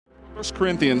1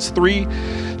 Corinthians 3,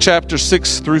 chapter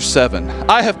 6 through 7.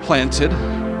 I have planted,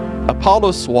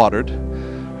 Apollos watered,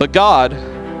 but God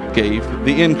gave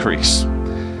the increase.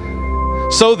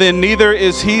 So then neither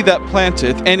is he that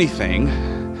planteth anything,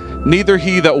 neither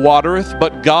he that watereth,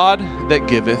 but God that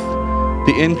giveth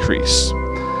the increase.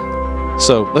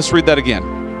 So let's read that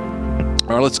again.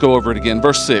 Or let's go over it again.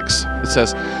 Verse 6, it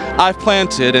says, I've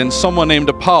planted, and someone named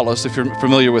Apollos, if you're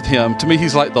familiar with him, to me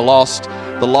he's like the lost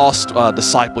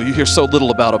disciple. You hear so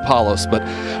little about Apollos, but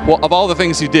of all the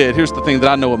things he did, here's the thing that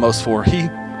I know him most for. He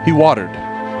watered.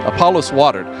 Apollos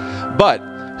watered. But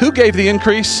who gave the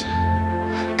increase?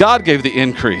 God gave the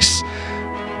increase.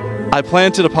 I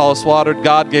planted, Apollos watered,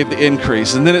 God gave the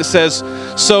increase. And then it says,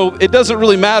 so it doesn't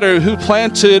really matter who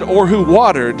planted or who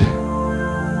watered,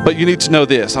 but you need to know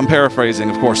this, I'm paraphrasing,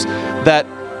 of course, that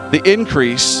the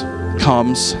increase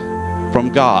comes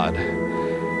from God.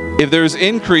 If there's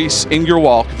increase in your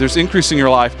walk, if there's increase in your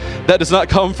life, that does not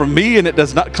come from me and it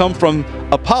does not come from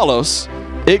Apollos.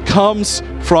 It comes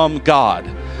from God.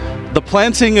 The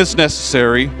planting is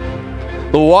necessary,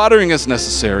 the watering is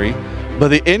necessary, but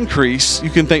the increase, you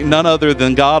can think none other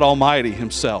than God Almighty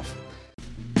Himself.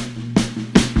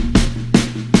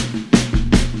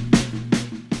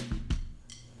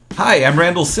 Hi, I'm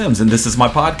Randall Sims, and this is my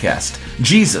podcast.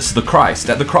 Jesus, the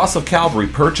Christ, at the cross of Calvary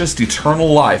purchased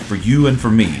eternal life for you and for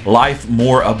me, life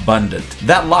more abundant.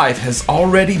 That life has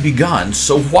already begun,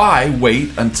 so why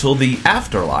wait until the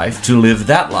afterlife to live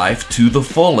that life to the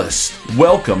fullest?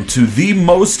 Welcome to the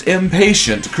most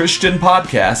impatient Christian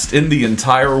podcast in the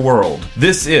entire world.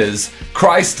 This is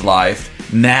Christ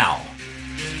Life Now.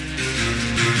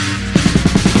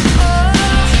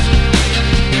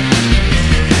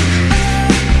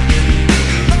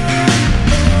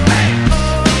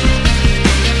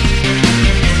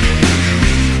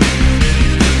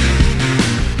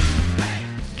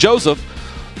 Joseph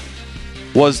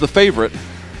was the favorite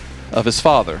of his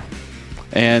father,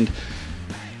 and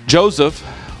Joseph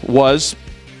was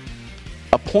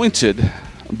appointed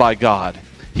by God.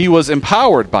 He was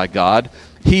empowered by God.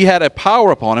 He had a power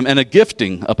upon him and a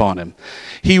gifting upon him.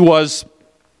 He was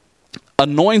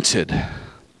anointed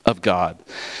of God.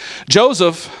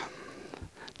 Joseph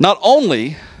not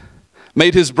only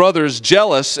made his brothers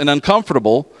jealous and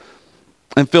uncomfortable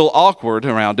and feel awkward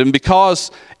around him,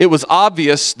 because it was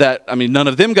obvious that, none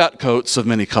of them got coats of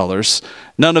many colors.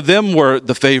 None of them were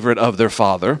the favorite of their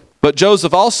father. But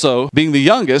Joseph also, being the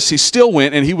youngest, he still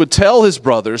went and he would tell his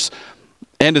brothers,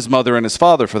 and his mother and his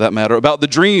father for that matter, about the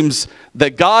dreams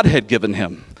that God had given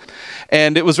him.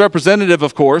 And it was representative,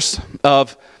 of course,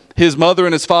 of his mother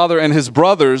and his father and his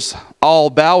brothers all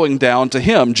bowing down to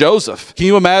him, Joseph. Can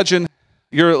you imagine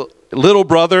your little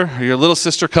brother or your little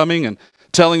sister coming and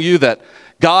telling you that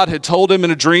God had told him in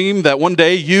a dream that one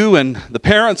day you and the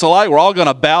parents alike were all going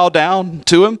to bow down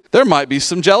to him? There might be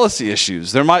some jealousy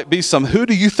issues. There might be some, who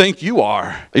do you think you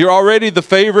are? You're already the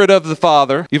favorite of the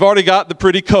father. You've already got the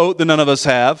pretty coat that none of us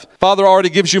have. Father already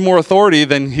gives you more authority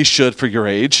than he should for your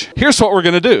age. Here's what we're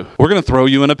going to do. We're going to throw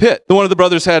you in a pit. One of the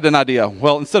brothers had an idea.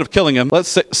 Well, instead of killing him,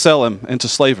 let's sell him into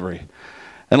slavery.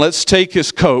 And let's take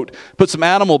his coat, put some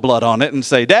animal blood on it and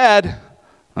say, Dad,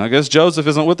 I guess Joseph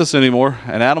isn't with us anymore.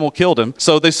 An animal killed him.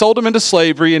 So they sold him into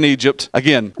slavery in Egypt.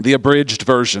 Again, the abridged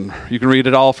version. You can read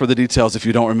it all for the details if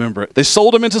you don't remember it. They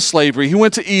sold him into slavery. He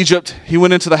went to Egypt. He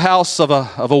went into the house of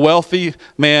a wealthy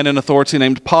man in authority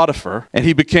named Potiphar. And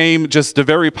he became just a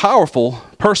very powerful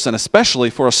person, especially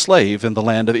for a slave in the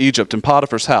land of Egypt, in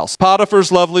Potiphar's house.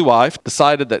 Potiphar's lovely wife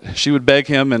decided that she would beg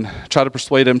him and try to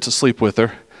persuade him to sleep with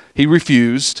her. He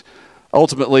refused.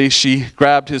 Ultimately, she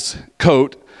grabbed his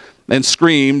coat and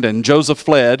screamed, and Joseph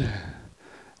fled,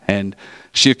 and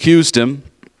she accused him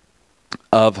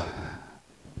of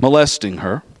molesting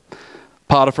her.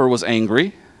 Potiphar was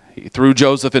angry. He threw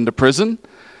Joseph into prison.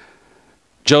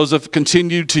 Joseph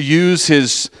continued to use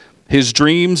his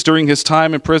dreams during his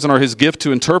time in prison, or his gift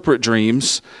to interpret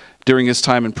dreams during his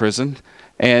time in prison,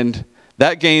 and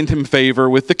that gained him favor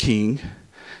with the king.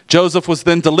 Joseph was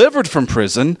then delivered from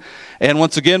prison, and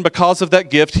once again, because of that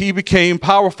gift, he became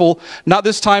powerful, not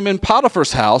this time in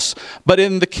Potiphar's house, but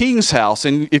in the king's house.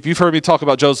 And if you've heard me talk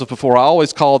about Joseph before, I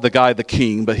always called the guy the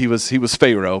king, but he was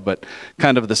Pharaoh, but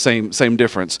kind of the same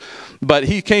difference. But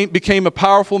he became a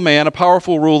powerful man, a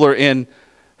powerful ruler in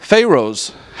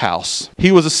Pharaoh's house.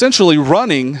 He was essentially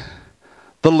running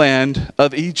the land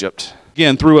of Egypt.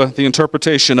 Again, through the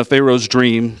interpretation of Pharaoh's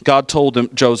dream, God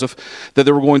told Joseph that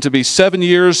there were going to be 7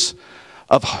 years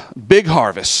of big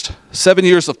harvest, 7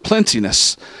 years of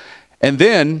plentiness, and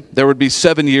then there would be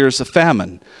 7 years of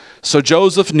famine. So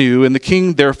Joseph knew, and the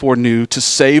king therefore knew, to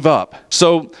save up.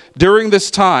 So during this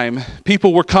time,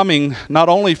 people were coming not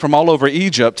only from all over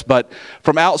Egypt, but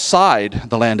from outside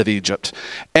the land of Egypt.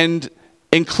 And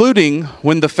including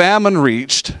when the famine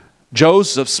reached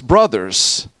Joseph's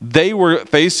brothers, they were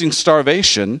facing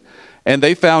starvation, and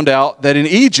they found out that in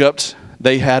Egypt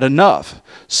they had enough.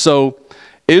 So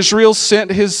Israel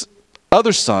sent his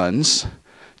other sons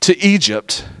to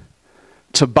Egypt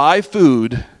to buy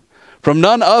food from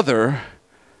none other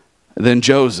than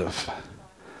Joseph.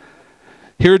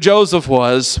 Here Joseph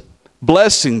was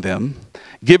blessing them,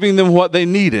 giving them what they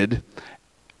needed,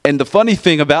 and the funny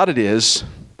thing about it is,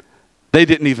 they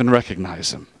didn't even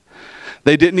recognize him.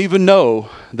 They didn't even know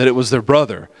that it was their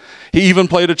brother. He even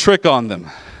played a trick on them,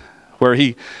 where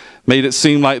he made it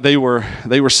seem like they were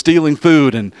stealing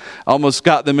food and almost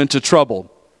got them into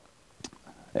trouble.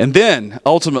 And then,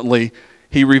 ultimately,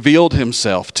 he revealed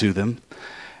himself to them.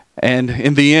 And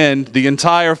in the end, the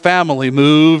entire family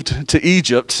moved to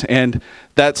Egypt, and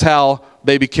that's how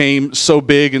they became so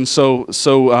big and so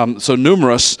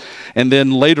numerous. And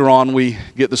then later on, we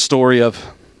get the story of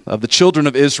the children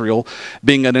of Israel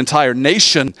being an entire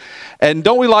nation. And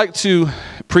don't we like to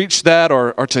preach that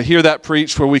or to hear that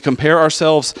preached, where we compare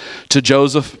ourselves to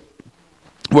Joseph,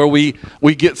 where we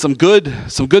get some good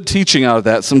teaching out of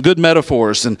that, some good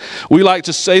metaphors. And we like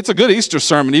to say it's a good Easter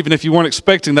sermon, even if you weren't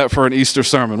expecting that for an Easter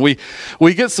sermon.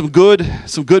 We get some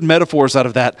good metaphors out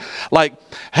of that, like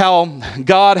how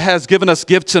God has given us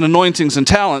gifts and anointings and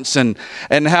talents, and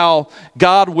how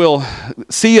God will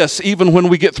see us even when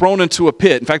we get thrown into a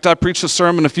pit. In fact, I preached a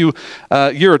sermon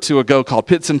a year or two ago called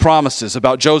Pits and Promises,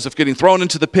 about Joseph getting thrown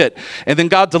into the pit, and then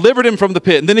God delivered him from the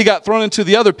pit, and then he got thrown into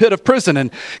the other pit of prison,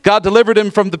 and God delivered him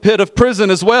from the pit of prison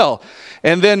as well.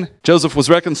 And then Joseph was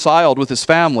reconciled with his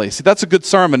family. See, that's a good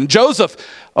sermon. And Joseph,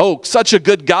 such a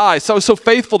good guy, so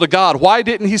faithful to God. Why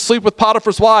didn't he sleep with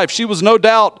Potiphar's wife? She was no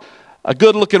doubt a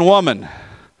good-looking woman.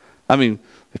 I mean,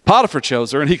 if Potiphar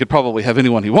chose her, and he could probably have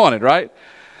anyone he wanted, right?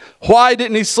 Why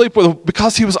didn't he sleep with her?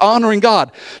 Because he was honoring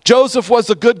God. Joseph was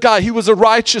a good guy. He was a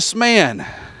righteous man.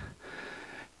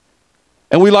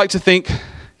 And we like to think,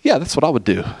 yeah, that's what I would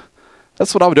do.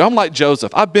 That's what I would do. I'm like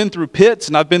Joseph. I've been through pits,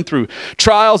 and I've been through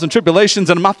trials and tribulations,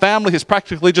 and my family has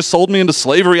practically just sold me into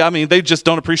slavery. I mean, they just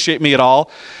don't appreciate me at all.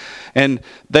 And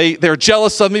they're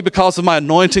jealous of me because of my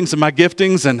anointings and my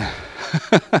giftings.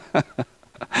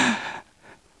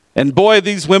 And boy,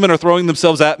 these women are throwing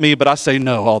themselves at me, but I say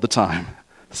no all the time.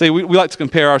 See, we like to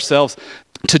compare ourselves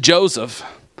to Joseph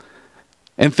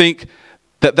and think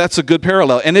that that's a good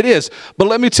parallel. And it is. But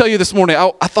let me tell you this morning,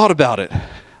 I thought about it.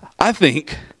 I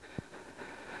think,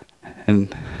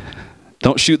 and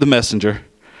don't shoot the messenger,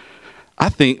 I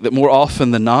think that more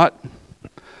often than not,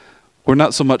 we're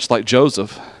not so much like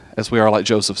Joseph as we are like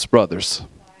Joseph's brothers.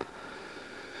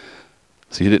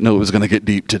 So you didn't know it was going to get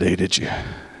deep today, did you?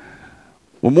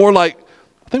 I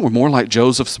think we're more like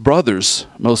Joseph's brothers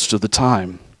most of the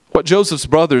time. What Joseph's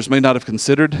brothers may not have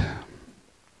considered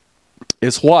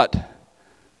is what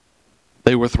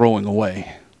they were throwing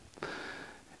away.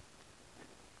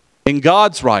 In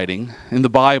God's writing, in the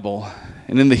Bible,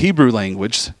 and in the Hebrew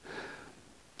language,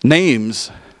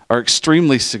 names are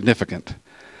extremely significant.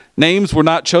 Names were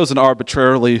not chosen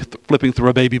arbitrarily, flipping through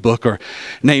a baby book or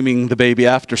naming the baby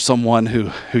after someone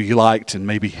who you liked, and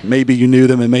maybe you knew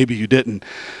them and maybe you didn't.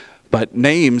 But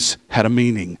names had a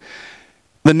meaning.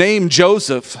 The name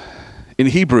Joseph in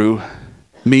Hebrew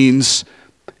means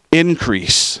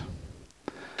increase.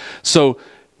 So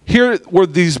here were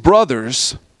these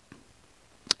brothers,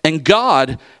 and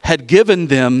God had given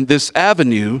them this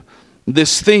avenue,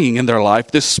 this thing in their life,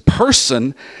 this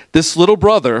person, this little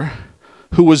brother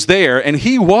who was there, and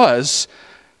he was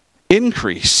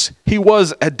increase. He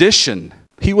was addition.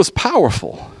 He was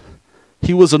powerful.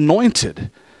 He was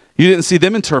anointed. You didn't see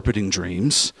them interpreting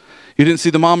dreams. You didn't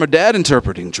see the mom or dad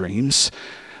interpreting dreams.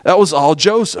 That was all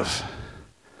Joseph.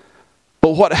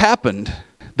 But what happened?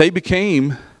 They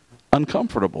became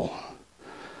uncomfortable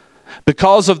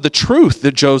because of the truth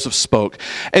that Joseph spoke.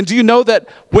 And do you know that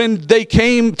when they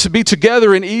came to be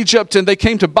together in Egypt and they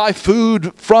came to buy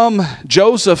food from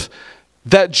Joseph,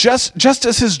 that just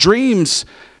as his dreams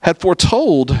had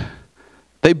foretold,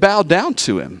 they bowed down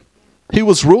to him. He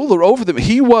was ruler over them.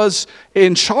 He was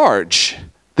in charge.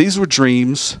 These were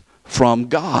dreams from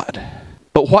God.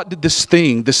 But what did this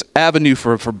thing, this avenue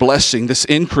for blessing, this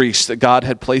increase that God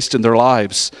had placed in their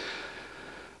lives,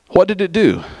 what did it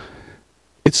do?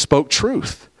 It spoke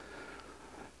truth.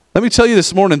 Let me tell you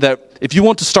this morning that if you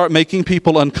want to start making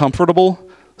people uncomfortable,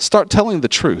 start telling the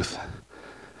truth.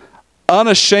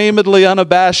 Unashamedly,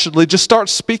 unabashedly, just start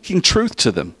speaking truth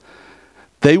to them.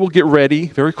 they will get ready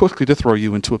very quickly to throw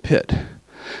you into a pit.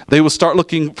 They will start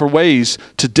looking for ways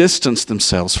to distance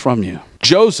themselves from you.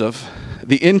 Joseph,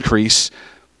 the increase,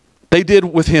 they did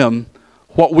with him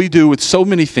what we do with so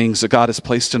many things that God has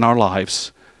placed in our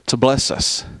lives to bless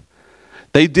us.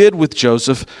 They did with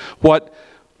Joseph what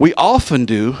we often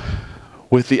do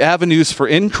with the avenues for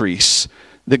increase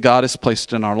that God has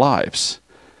placed in our lives.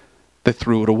 They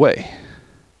threw it away.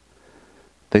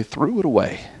 They threw it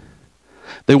away.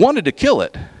 They wanted to kill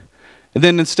it, and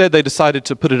then instead they decided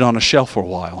to put it on a shelf for a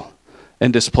while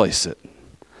and displace it.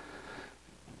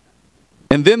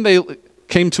 And then they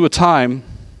came to a time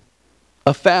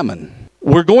of famine.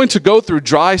 We're going to go through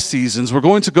dry seasons. We're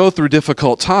going to go through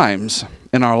difficult times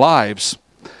in our lives.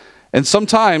 And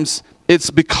sometimes it's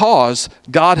because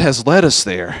God has led us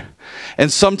there.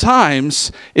 And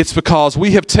sometimes it's because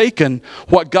we have taken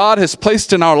what God has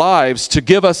placed in our lives to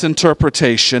give us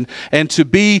interpretation and to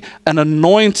be an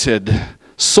anointed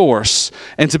source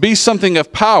and to be something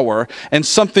of power and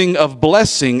something of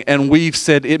blessing, and we've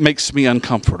said it makes me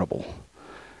uncomfortable.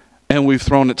 And we've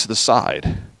thrown it to the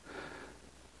side.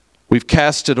 We've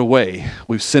cast it away.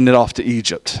 We've sent it off to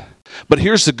Egypt. But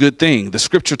here's the good thing. The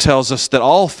scripture tells us that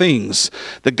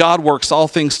that God works all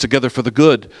things together for the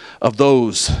good of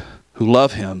those who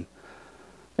love him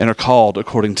and are called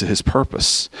according to his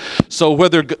purpose. So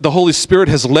whether the Holy Spirit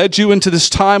has led you into this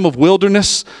time of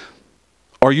wilderness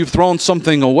or you've thrown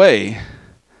something away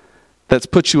that's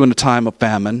put you in a time of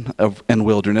famine and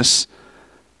wilderness,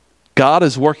 God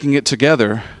is working it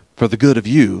together for the good of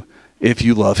you if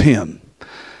you love him.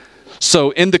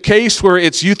 So in the case where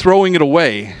it's you throwing it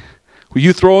away,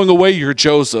 you throwing away your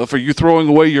Joseph, or you throwing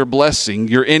away your blessing,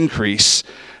 your increase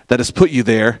that has put you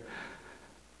there,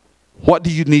 what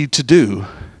do you need to do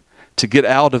to get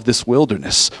out of this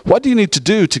wilderness? What do you need to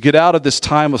do to get out of this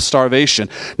time of starvation?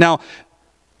 Now,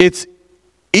 it's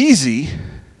easy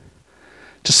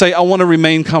to say, I want to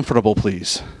remain comfortable,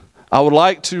 please. I would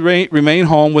like to remain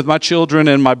home with my children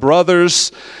and my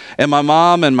brothers and my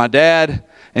mom and my dad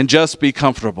and just be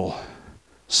comfortable.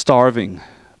 Starving,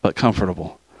 but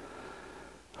comfortable.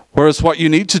 Whereas what you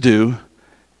need to do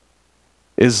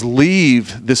is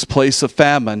leave this place of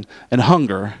famine and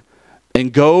hunger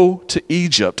and go to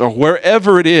Egypt or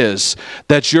wherever it is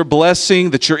that your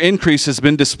blessing, that your increase has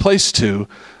been displaced to,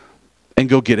 and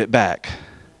go get it back.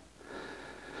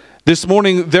 This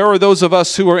morning, there are those of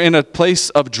us who are in a place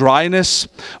of dryness.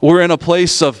 We're in a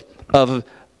place of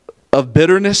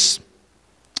bitterness.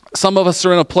 Some of us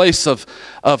are in a place of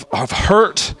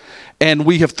hurt, and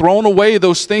we have thrown away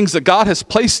those things that God has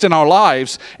placed in our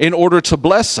lives in order to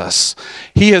bless us.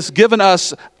 He has given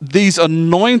us these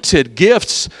anointed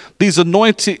gifts,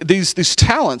 these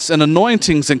talents and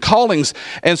anointings and callings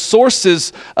and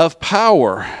sources of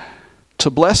power to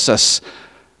bless us.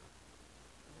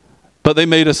 But they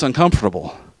made us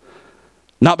uncomfortable.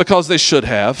 Not because they should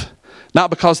have,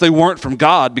 not because they weren't from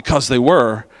God, because they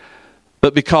were,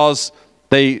 but because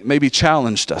they maybe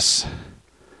challenged us.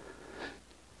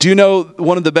 Do you know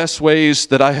one of the best ways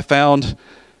that I have found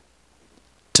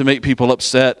to make people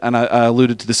upset, and I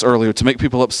alluded to this earlier, to make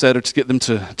people upset or to get them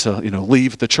to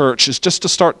leave the church, is just to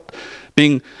start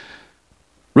being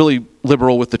really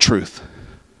liberal with the truth.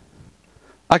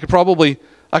 I could probably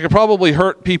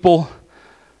hurt people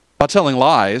by telling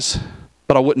lies,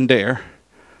 but I wouldn't dare.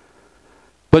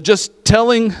 But just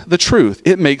telling the truth,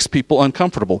 it makes people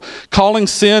uncomfortable. Calling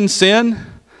sin,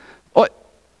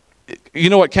 you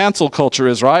know what cancel culture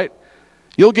is, right?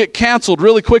 You'll get canceled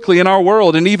really quickly in our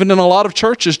world and even in a lot of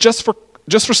churches just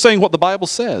for saying what the Bible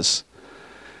says.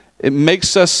 It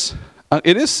makes us,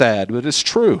 it is sad, but it's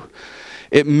true.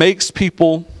 It makes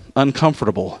people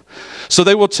uncomfortable. So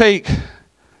they will take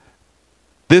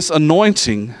this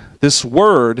anointing, this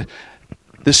word,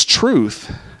 this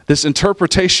truth, this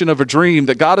interpretation of a dream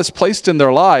that God has placed in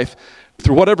their life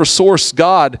through whatever source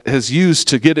God has used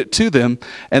to get it to them,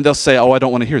 and they'll say, I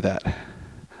don't want to hear that.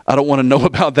 I don't want to know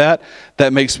about that.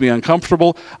 That makes me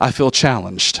uncomfortable. I feel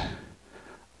challenged.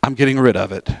 I'm getting rid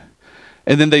of it.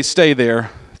 And then they stay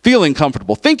there feeling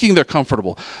comfortable, thinking they're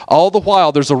comfortable. All the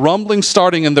while, there's a rumbling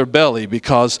starting in their belly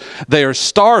because they are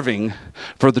starving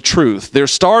for the truth. They're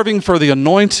starving for the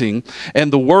anointing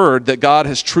and the word that God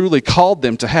has truly called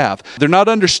them to have. They're not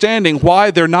understanding why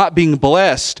they're not being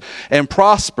blessed and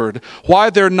prospered,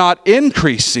 why they're not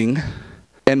increasing,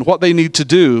 and what they need to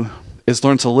do is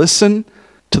learn to listen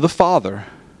to the Father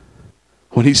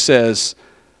when he says,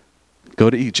 go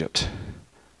to Egypt.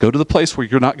 Go to the place where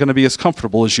you're not going to be as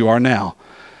comfortable as you are now.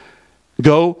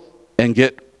 Go and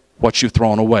get what you've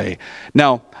thrown away.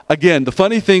 Now, again, the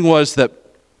funny thing was that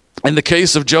in the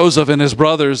case of Joseph and his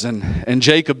brothers and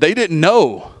Jacob, they didn't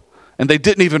know And they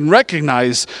didn't even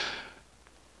recognize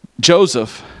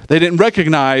Joseph. They didn't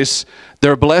recognize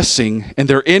their blessing and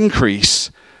their increase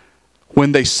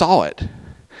when they saw it,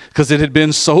 because it had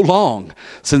been so long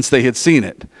since they had seen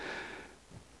it.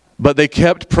 But they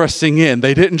kept pressing in.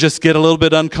 They didn't just get a little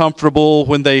bit uncomfortable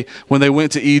when they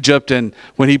went to Egypt, and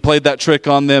when he played that trick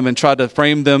on them and tried to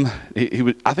frame them.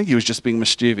 I think he was just being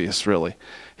mischievous, really.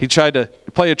 He tried to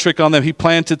play a trick on them. He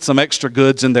planted some extra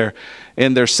goods in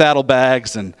their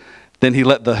saddlebags, and then he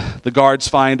let the guards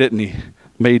find it, and he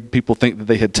made people think that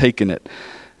they had taken it.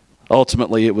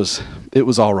 Ultimately, it was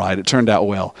all right. It turned out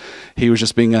well. He was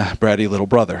just being a bratty little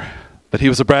brother. But he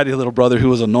was a bratty little brother who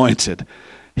was anointed.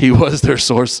 He was their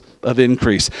source of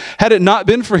increase. Had it not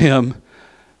been for him,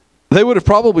 they would have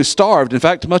probably starved. In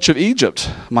fact, much of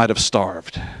Egypt might have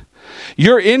starved.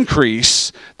 Your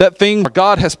increase, that thing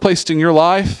God has placed in your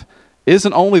life,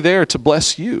 isn't only there to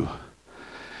bless you.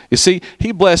 You see,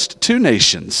 he blessed two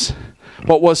nations,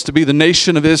 what was to be the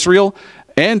nation of Israel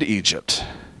and Egypt.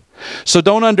 So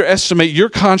don't underestimate your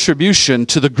contribution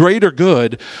to the greater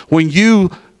good when you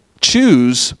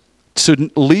choose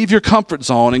to leave your comfort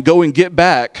zone and go and get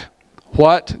back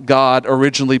what God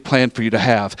originally planned for you to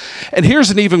have. And here's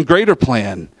an even greater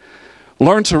plan.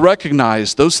 Learn to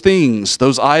recognize those things,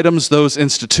 those items, those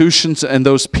institutions, and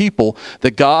those people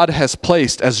that God has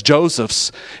placed as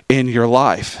Josephs in your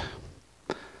life,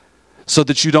 so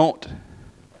that you don't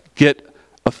get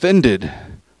offended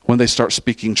when they start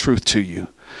speaking truth to you,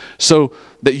 so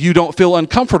that you don't feel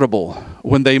uncomfortable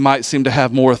when they might seem to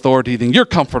have more authority than you're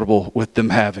comfortable with them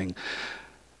having.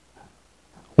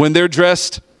 When they're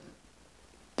dressed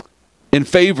in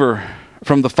favor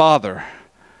from the Father,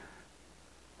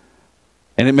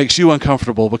 and it makes you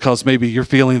uncomfortable because maybe you're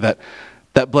feeling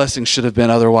that blessing should have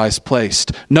been otherwise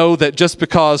placed. Know that just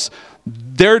because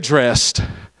they're dressed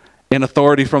in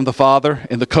authority from the Father,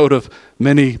 in the coat of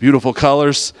many beautiful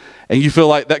colors, and you feel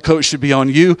like that coat should be on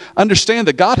you, understand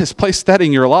that God has placed that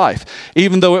in your life.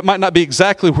 Even though it might not be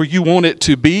exactly where you want it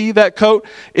to be, that coat,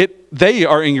 they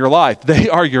are in your life. They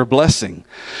are your blessing.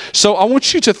 So I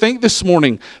want you to think this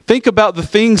morning, think about the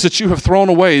things that you have thrown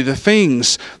away, the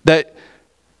things that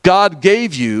God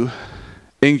gave you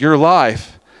in your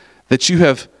life that you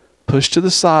have pushed to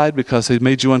the side because they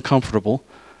made you uncomfortable,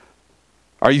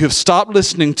 or you have stopped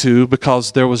listening to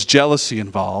because there was jealousy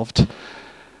involved.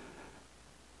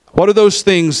 What are those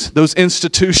things, those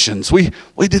institutions? We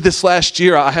did this last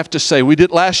year, I have to say. We did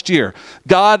last year.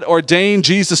 God ordained,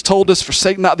 Jesus told us,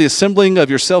 forsake not the assembling of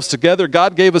yourselves together.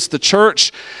 God gave us the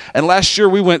church. And last year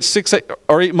we went 6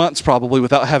 or 8 months probably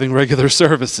without having regular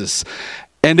services.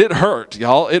 And it hurt,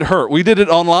 y'all. It hurt. We did it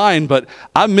online, but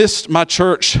I missed my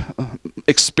church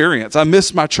experience. I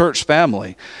missed my church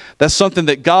family. That's something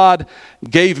that God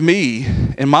gave me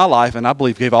in my life, and I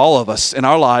believe gave all of us in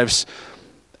our lives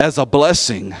as a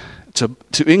blessing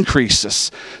to increase us,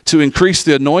 to increase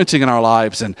the anointing in our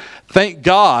lives. And thank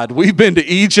God we've been to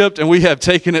Egypt and we have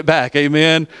taken it back.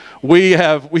 Amen. We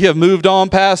have moved on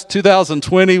past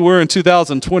 2020. We're in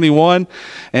 2021,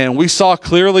 and we saw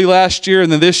clearly last year,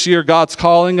 and then this year God's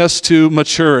calling us to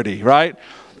maturity, right?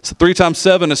 So 3 times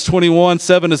 7 is 21.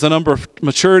 7 is a number of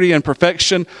maturity and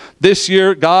perfection. This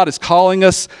year God is calling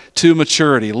us to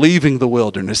maturity, leaving the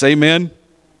wilderness. Amen.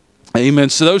 Amen.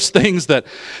 So those things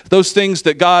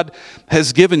that God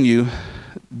has given you,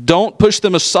 don't push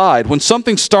them aside. When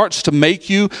something starts to make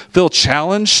you feel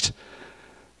challenged,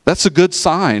 that's a good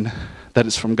sign that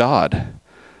it's from God.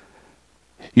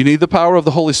 You need the power of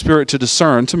the Holy Spirit to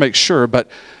discern, to make sure,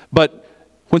 but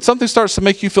when something starts to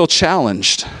make you feel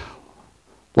challenged,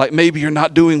 like maybe you're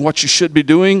not doing what you should be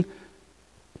doing,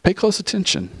 pay close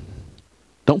attention.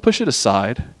 Don't push it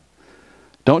aside.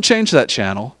 Don't change that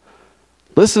channel.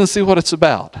 Listen and see what it's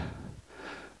about.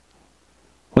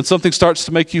 When something starts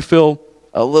to make you feel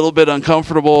a little bit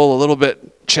uncomfortable, a little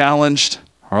bit challenged,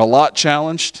 or a lot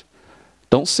challenged,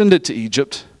 don't send it to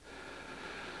Egypt.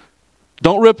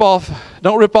 Don't rip off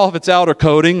its outer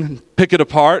coating, pick it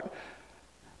apart,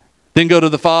 then go to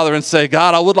the Father and say,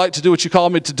 God, I would like to do what you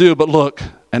called me to do, but look,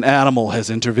 an animal has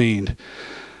intervened.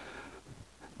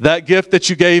 That gift that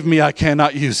you gave me, I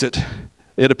cannot use it.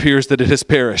 It appears that it has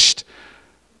perished.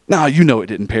 Now, you know it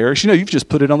didn't perish. You know, you've just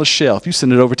put it on the shelf. You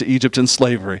sent it over to Egypt in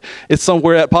slavery. It's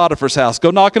somewhere at Potiphar's house.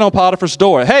 Go knocking on Potiphar's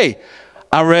door. Hey,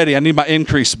 I'm ready. I need my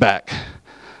increase back.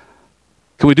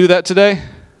 Can we do that today?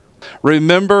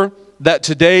 Remember that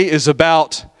today is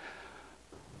about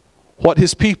what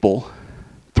his people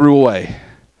threw away.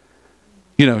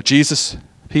 You know, Jesus'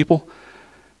 people.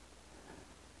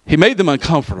 He made them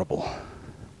uncomfortable.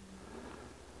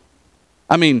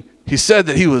 I mean, he said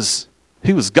that he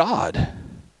was God.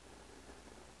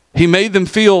 He made them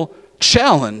feel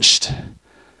challenged.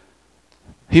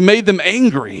 He made them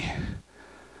angry.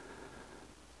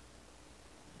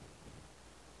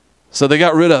 So they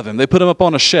got rid of him. They put him up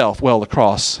on a shelf, the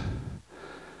cross.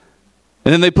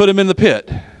 And then they put him in the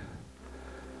pit.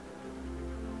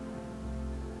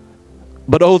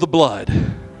 But oh, the blood.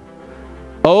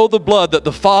 Oh, the blood that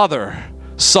the Father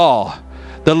saw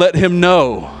that let him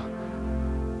know,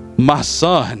 my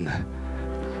son.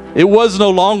 It was no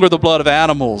longer the blood of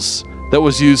animals that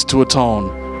was used to atone.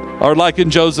 Or like in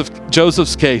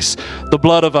Joseph's case, the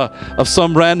blood of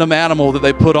some random animal that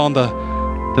they put on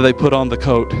the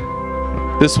coat.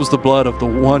 This was the blood of the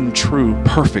one true,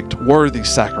 perfect, worthy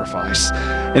sacrifice.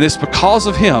 And it's because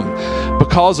of him,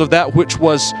 because of that which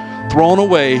was thrown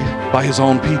away by his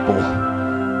own people,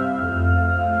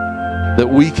 that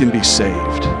we can be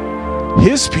saved.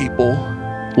 His people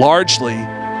largely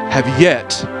have yet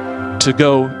to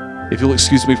go, if you'll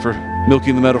excuse me for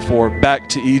milking the metaphor, back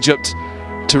to Egypt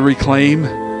to reclaim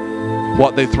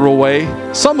what they threw away.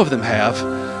 Some of them have,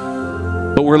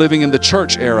 but we're living in the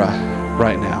church era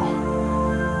right now.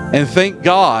 And thank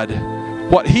God,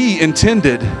 what he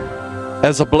intended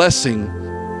as a blessing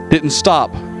didn't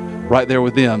stop right there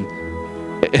with them.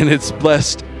 And it's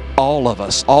blessed all of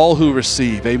us, all who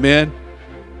receive. Amen?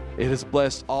 It has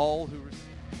blessed all who receive.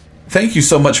 Thank you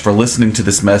so much for listening to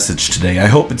this message today. I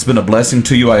hope it's been a blessing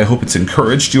to you. I hope it's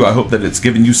encouraged you. I hope that it's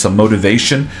given you some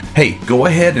motivation. Hey, go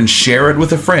ahead and share it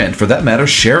with a friend. For that matter,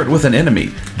 share it with an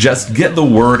enemy. Just get the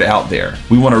word out there.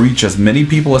 We want to reach as many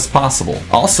people as possible.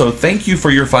 Also, thank you for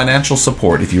your financial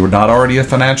support. If you are not already a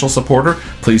financial supporter,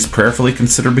 please prayerfully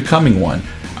consider becoming one.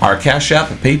 Our Cash App,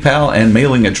 PayPal, and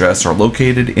mailing address are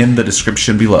located in the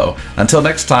description below. Until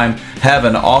next time, have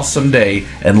an awesome day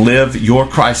and live your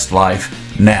Christ life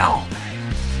now.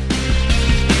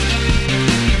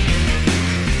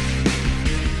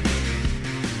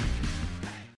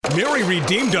 Mary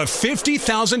redeemed a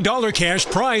 $50,000 cash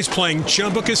prize playing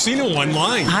Chumba Casino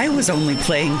online. I was only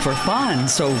playing for fun,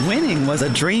 so winning was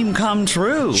a dream come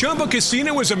true. Chumba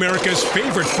Casino is America's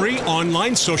favorite free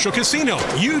online social casino.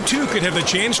 You too could have the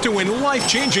chance to win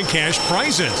life-changing cash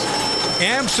prizes.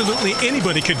 Absolutely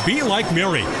anybody could be like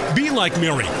Mary. Be like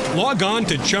Mary. Log on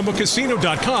to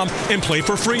ChumbaCasino.com and play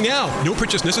for free now. No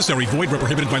purchase necessary. Void where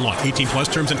prohibited by law.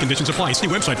 18+ terms and conditions apply. See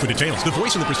website for details. The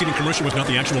voice in the preceding commercial was not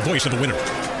the actual voice of the winner.